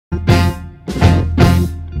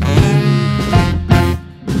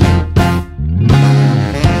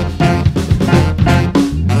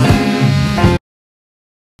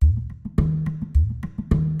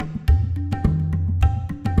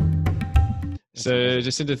So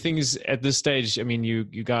just into things at this stage, I mean, you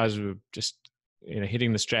guys were just,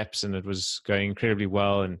 hitting the straps and it was going incredibly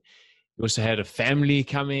well. And you also had a family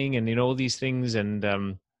coming and, all these things. And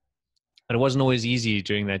it wasn't always easy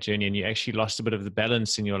during that journey. And you actually lost a bit of the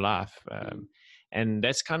balance in your life. And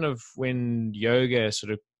that's kind of when yoga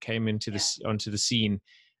sort of came into onto the scene.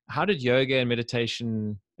 How did yoga and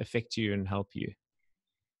meditation affect you and help you?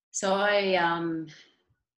 So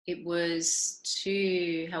it was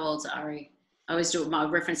how old's Ari? I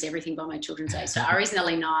reference everything by my children's age. So Ari's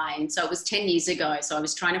nearly 9. So it was 10 years ago. So I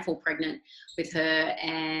was trying to fall pregnant with her,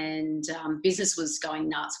 and business was going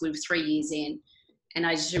nuts. We were 3 years in. And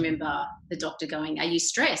I just remember the doctor going, "Are you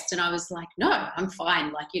stressed?" And I was like, "No, I'm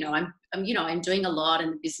fine. Like, I'm doing a lot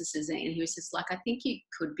in the businesses." And he was just like, "I think you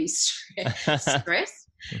could be stressed."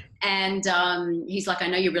 And he's like, "I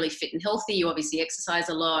know you're really fit and healthy. You obviously exercise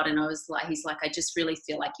a lot." And he's like, "I just really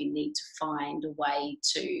feel like you need to find a way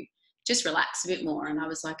to just relax a bit more." And I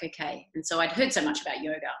was like, "Okay." And so I'd heard so much about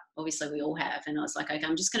yoga. Obviously we all have. And I was like, "Okay,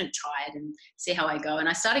 I'm just going to try it and see how I go." And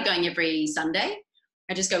I started going every Sunday.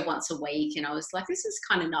 I just go once a week, and I was like, "This is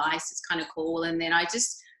kind of nice. It's kind of cool." And then I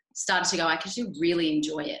just started to go, I actually really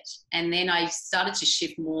enjoy it. And then I started to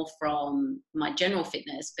shift more from my general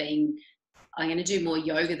fitness being, I'm going to do more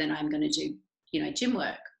yoga than I'm going to do, gym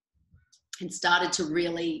work. And started to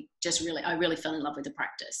I really fell in love with the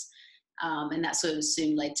practice. And that sort of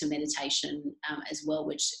soon led to meditation as well,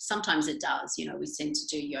 which sometimes it does. We tend to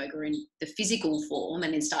do yoga in the physical form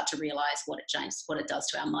and then start to realize what it does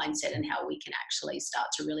to our mindset and how we can actually start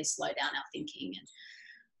to really slow down our thinking.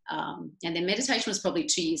 And then meditation was probably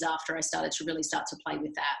 2 years after I started to really start to play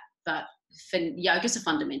with that. But yoga's a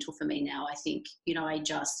fundamental for me now. I think,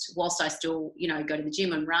 whilst I still, go to the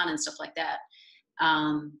gym and run and stuff like that,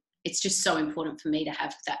 it's just so important for me to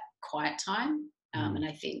have that quiet time. And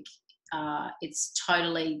I think it's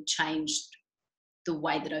totally changed the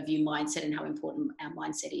way that I view mindset and how important our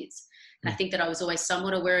mindset is. And I think that I was always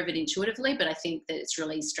somewhat aware of it intuitively, but I think that it's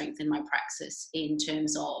really strengthened my praxis in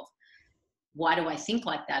terms of, why do I think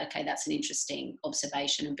like that? Okay, that's an interesting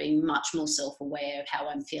observation, and being much more self-aware of how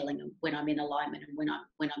I'm feeling and when I'm in alignment and when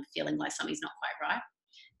I'm feeling like something's not quite right.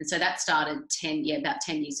 And so that started about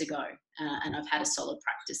 10 years ago, and I've had a solid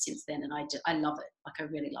practice since then, and I love it. Like, I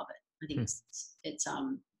really love it. I think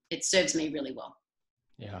it serves me really well.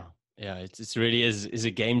 Yeah, it's really is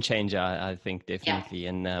a game changer, I think, definitely. Yeah.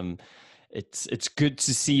 And it's good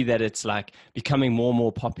to see that it's like becoming more and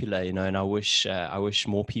more popular, and I wish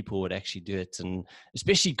more people would actually do it, and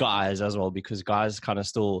especially guys as well, because guys kind of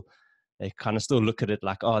still look at it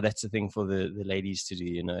like, oh, that's the thing for the ladies to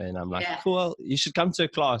do, and I'm like, cool, well, you should come to a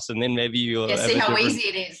class and then maybe you'll see how easy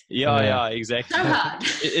it is. Yeah, exactly. So hard.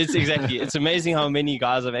 It's amazing how many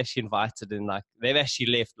guys I've actually invited, and like they've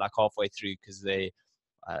actually left like halfway through because they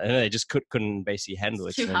just couldn't basically handle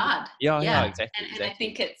it. Too hard. Yeah, exactly. And I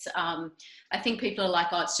think it's I think people are like,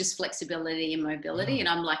 oh, it's just flexibility and mobility, and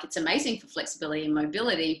I'm like, it's amazing for flexibility and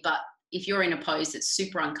mobility, but if you're in a pose that's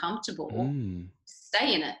super uncomfortable,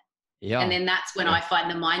 stay in it. Yeah. And then that's when I find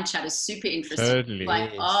the mind chat is super interesting. Totally.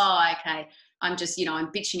 Like, oh, okay, I'm just,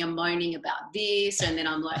 I'm bitching and moaning about this, and then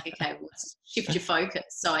I'm like, okay, well, let's shift your focus.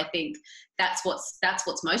 So I think that's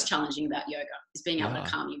what's most challenging about yoga, is being able to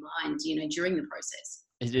calm your mind, during the process.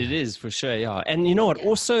 It is, for sure, yeah. And you know what?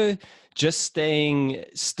 Also, just staying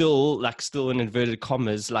still in inverted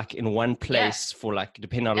commas, like in one place for like,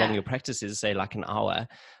 depending on how long your practice is, say like an hour,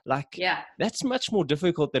 like that's much more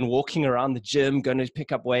difficult than walking around the gym, going to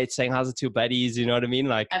pick up weights, saying how's it to your buddies, you know what I mean?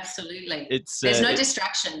 Like, absolutely. There's no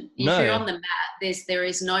distraction. If you're on the mat, there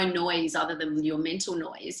is no noise other than your mental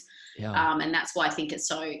noise. Yeah. And that's why I think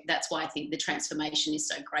the transformation is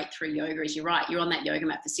so great through yoga. Is, you're right, you're on that yoga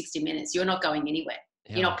mat for 60 minutes. You're not going anywhere.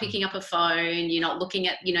 Yeah. You're not picking up a phone. You're not looking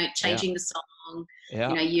at, changing the song.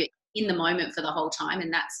 Yeah. You're in the moment for the whole time,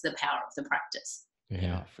 and that's the power of the practice.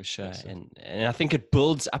 Yeah, for sure. And I think it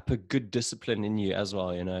builds up a good discipline in you as well,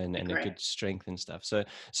 and a good strength and stuff. So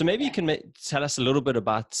maybe you can tell us a little bit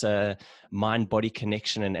about mind-body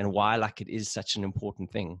connection and why like it is such an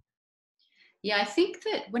important thing. Yeah, I think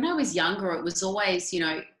that when I was younger, it was always,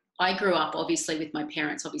 I grew up obviously with my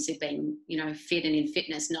parents obviously being, fit and in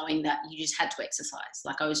fitness, knowing that you just had to exercise.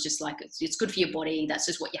 Like, I was just like, it's good for your body. That's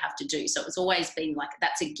just what you have to do. So it's always been like,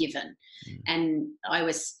 that's a given. And I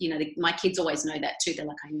was, my kids always know that too. They're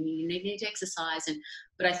like, you need to exercise.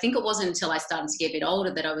 But I think it wasn't until I started to get a bit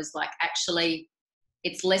older that I was like, actually,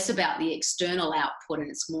 it's less about the external output, and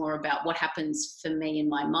it's more about what happens for me in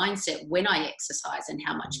my mindset when I exercise, and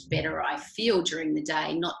how much better I feel during the day.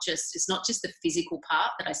 It's not just the physical part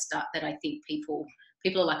that I think people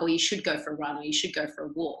are like, oh, you should go for a run or you should go for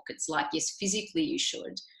a walk. It's like, yes, physically you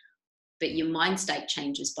should, but your mind state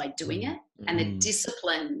changes by doing it. And the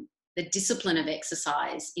discipline of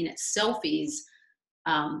exercise in itself is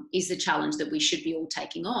the challenge that we should be all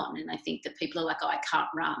taking on. And I think that people are like, oh, I can't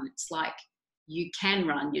run. It's like, you can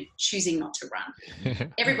run, you're choosing not to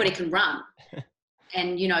run. Everybody can run.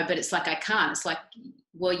 And, you know, but it's like, I can't. It's like,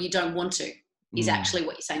 well, you don't want to, is actually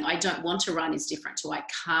what you're saying. I don't want to run is different to I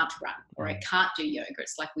can't run, or I can't do yoga.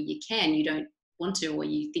 It's like, well, you can, you don't want to, or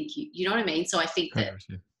you think you know what I mean? So I think that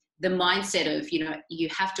the mindset of, you know, you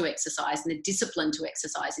have to exercise, and the discipline to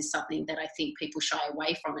exercise is something that I think people shy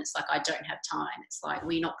away from. It's like, I don't have time. It's like,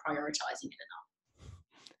 we're not prioritizing it enough.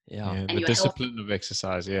 Yeah, the discipline of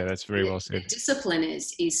exercise. Yeah, that's very well said. The discipline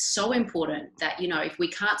is so important that, you know, if we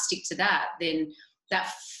can't stick to that, then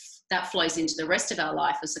that flows into the rest of our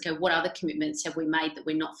life. It's like, okay, what other commitments have we made that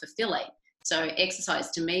we're not fulfilling? So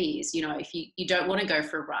exercise to me is, you know, if you don't want to go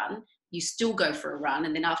for a run, you still go for a run.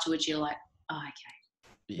 And then afterwards you're like, oh,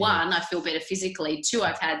 okay. 1, I feel better physically. 2,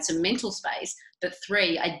 I've had some mental space. But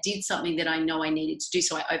 3, I did something that I know I needed to do,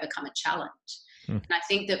 so I overcome a challenge. And I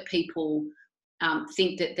think that people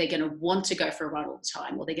think that they're going to want to go for a run all the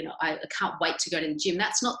time, or I can't wait to go to the gym.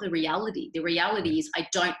 That's not the reality. The reality is, I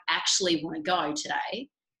don't actually want to go today,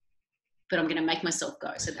 but I'm going to make myself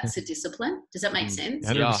go. So that's a discipline. Does that make sense?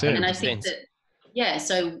 100%. And I think that,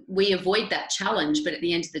 so we avoid that challenge, but at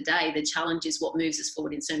the end of the day, the challenge is what moves us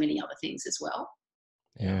forward in so many other things as well.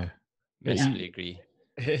 Yeah, basically agree.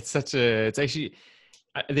 It's actually,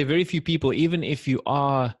 there are very few people, even if you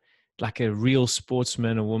are like a real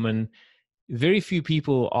sportsman or woman, very few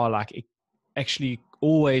people are like actually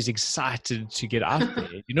always excited to get out there.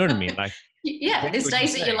 You know what I mean? Like, there's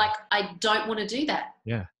days that you're like, I don't want to do that.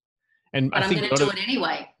 Yeah. But I'm going to do it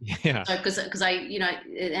anyway. Yeah. So, because I, you know,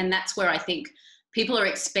 and that's where I think people are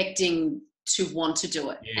expecting to want to do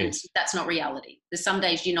it. Yes. And that's not reality. There's some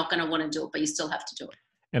days you're not going to want to do it, but you still have to do it.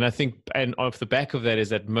 And I think, and off the back of that is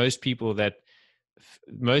that most people that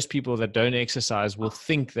don't exercise will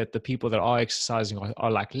think that the people that are exercising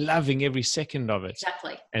are like loving every second of it.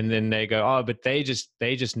 Exactly. And then they go, oh, but they just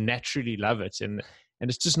naturally love it. And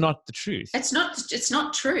it's just not the truth. It's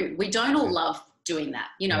not true. We don't all love doing that.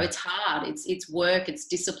 You know, it's hard. It's work, it's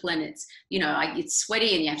discipline. It's, you know, it's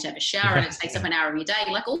sweaty and you have to have a shower and it takes up an hour of your day.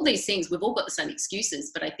 Like all these things, we've all got the same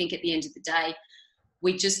excuses. But I think at the end of the day,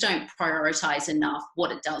 we just don't prioritize enough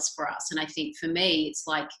what it does for us. And I think for me, it's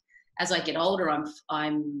like, as I get older,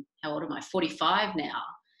 I'm how old am I? 45 now.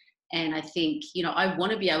 And I think, you know, I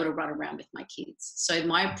want to be able to run around with my kids. So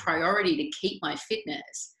my priority to keep my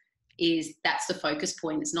fitness that's the focus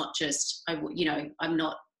point. It's not just, you know, I'm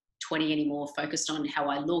not 20 anymore focused on how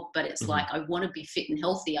I look, but it's like, I want to be fit and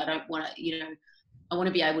healthy. I don't want to, you know, I want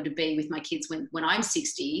to be able to be with my kids when I'm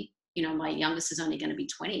 60, you know, my youngest is only going to be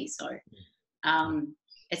 20. So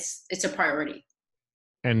it's a priority.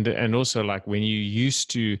 And also like when you used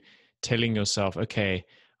to telling yourself, okay,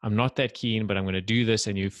 I'm not that keen, but I'm going to do this,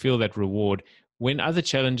 and you feel that reward, when other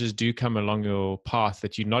challenges do come along your path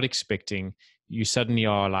that you're not expecting, you suddenly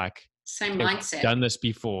are like, same mindset. Done this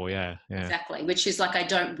before. Yeah. Exactly. Which is like, I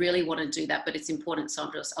don't really want to do that, but it's important.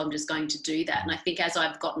 So I'm just going to do that. And I think as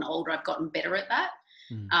I've gotten older, I've gotten better at that.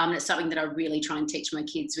 And it's something that I really try and teach my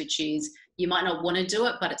kids, which is you might not want to do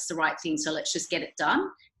it, but it's the right thing. So let's just get it done.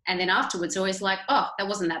 And then afterwards, always like, oh, that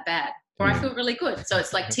wasn't that bad. Or I feel really good. So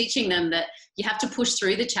it's like teaching them that you have to push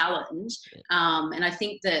through the challenge. And I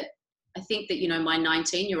think that, you know, my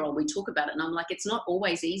 19-year-old, we talk about it and I'm like, it's not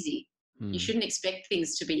always easy. You shouldn't expect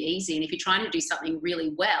things to be easy. And if you're trying to do something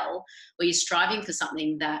really well, or you're striving for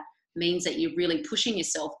something that means that you're really pushing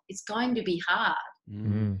yourself, it's going to be hard.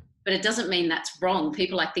 But it doesn't mean that's wrong.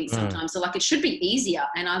 People, I think sometimes are like, it should be easier.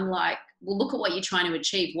 And I'm like, well, look at what you're trying to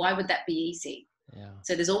achieve. Why would that be easy?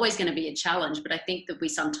 So there's always going to be a challenge, but I think that we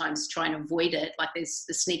sometimes try and avoid it. Like there's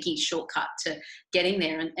the sneaky shortcut to getting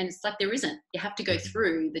there. And it's like, there isn't. You have to go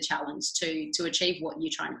through the challenge to achieve what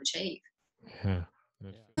you're trying to achieve.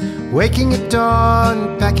 Waking at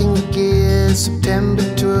dawn, packing the gear,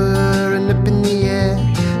 September touring up in the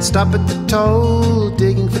air. Stop at the toll,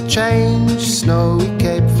 digging for change, snowy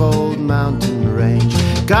Cape Fold mountain range.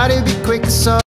 Gotta be quick, so